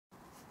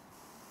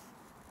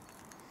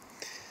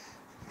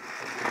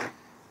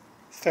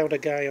Found a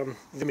guy on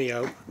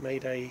Vimeo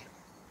made a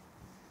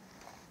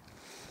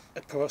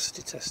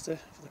porosity tester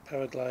for the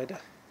Paraglider.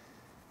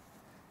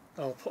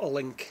 I'll put a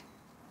link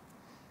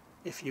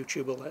if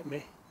YouTube will let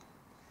me.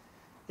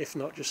 If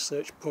not, just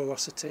search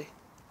porosity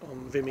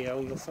on Vimeo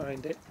and you'll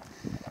find it.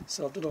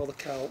 So I've done all the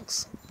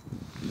calcs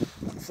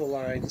for the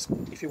lines.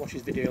 If you watch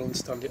his video you'll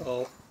understand it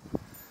all.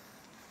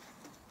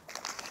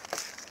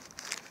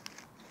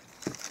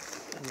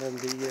 And then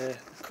the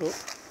cup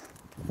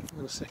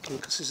in a second,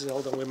 because this is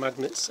all done with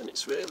magnets and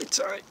it's really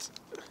tight.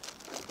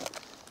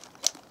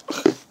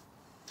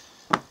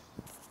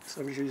 So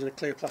I'm just using a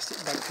clear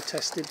plastic bag for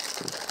testing.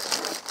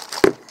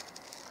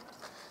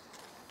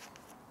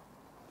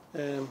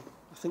 I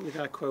think the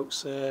guy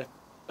quotes a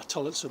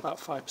tolerance of about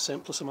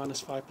 5%, plus or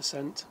minus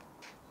 5%.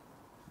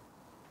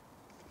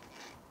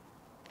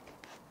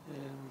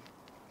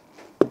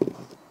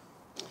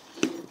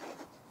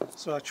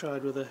 So I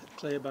tried with a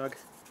clear bag,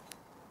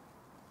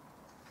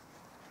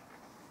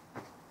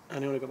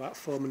 and I only got about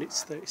 4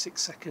 minutes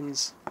 36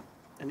 seconds,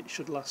 and it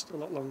should last a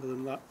lot longer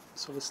than that.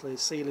 So obviously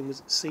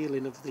the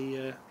sealing of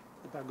the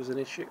bag was an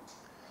issue.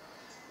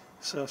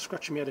 So I've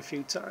scratched my head a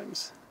few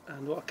times,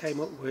 and what I came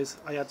up with,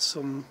 I had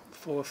some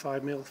 4 or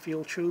 5mm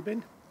fuel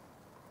tubing.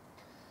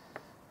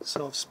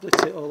 So I've split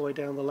it all the way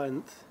down the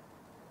length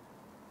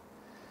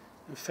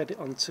and fed it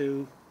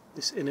onto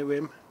this inner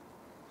rim,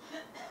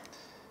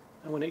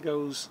 and when it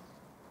goes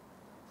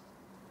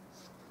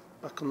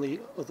back on the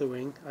other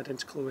wing,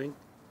 identical wing,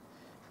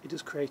 it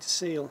does create a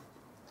seal.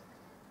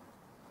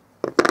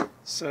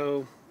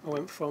 So I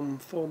went from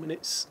 4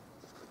 minutes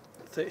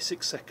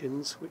 36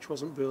 seconds, which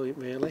wasn't brilliant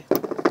really,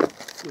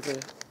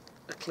 with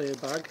a clear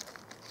bag,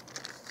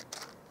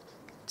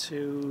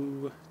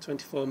 to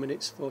 24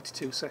 minutes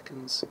 42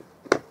 seconds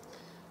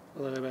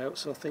or thereabouts.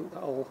 So I think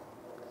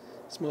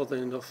it's more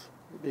than enough.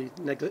 It'd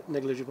be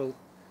negligible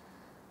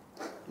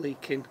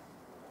leaking,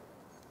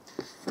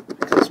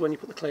 because when you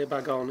put the clear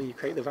bag on and you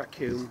create the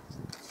vacuum,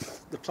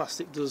 the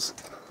plastic does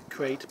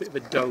create a bit of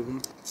a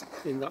dome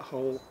in that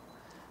hole,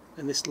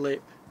 and this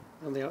lip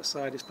on the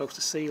outside is supposed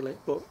to seal it,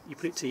 but you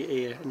put it to your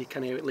ear and you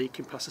can hear it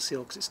leaking past the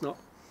seal, because it's not.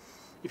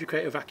 If you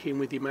create a vacuum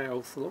with your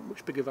mouth, a lot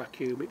much bigger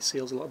vacuum, it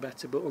seals a lot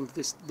better, but under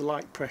the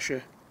light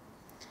pressure,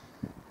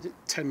 is it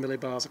 10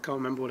 millibars, I can't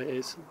remember what it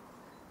is,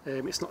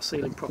 it's not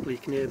sealing properly, you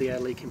can hear the air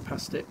leaking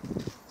past it.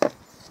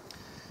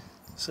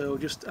 So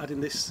just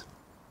adding this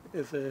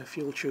bit of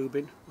fuel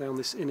tubing around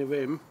this inner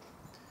rim,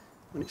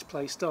 when it's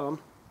placed on,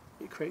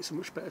 it creates a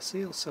much better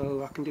seal.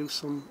 So I can do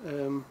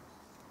some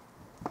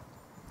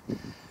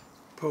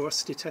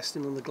porosity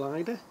testing on the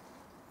glider,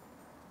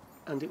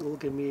 and it will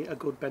give me a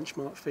good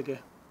benchmark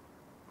figure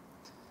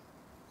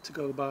to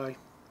go by.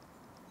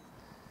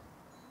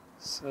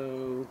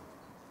 So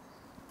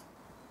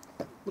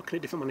looking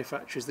at different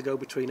manufacturers, they go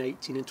between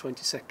 18 and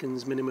 20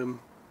 seconds minimum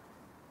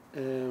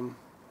for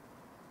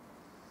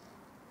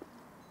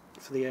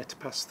the air to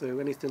pass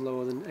through. Anything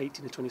lower than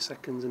 18 to 20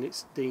 seconds and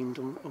it's deemed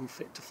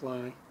unfit to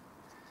fly.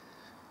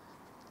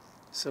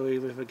 So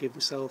even if I give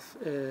myself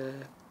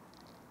 10%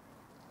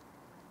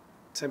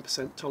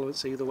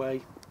 tolerance either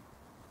way,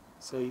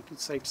 so you could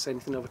safe to say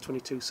anything over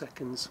 22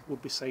 seconds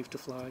would be safe to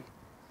fly.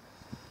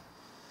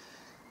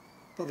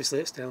 But obviously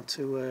it's down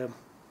to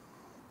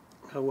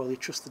how well you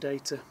trust the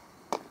data.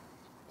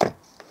 I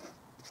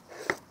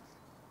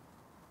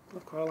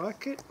quite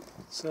like it,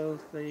 so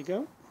there you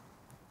go.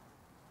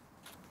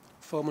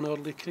 Form an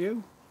orderly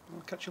queue.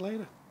 I'll catch you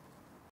later.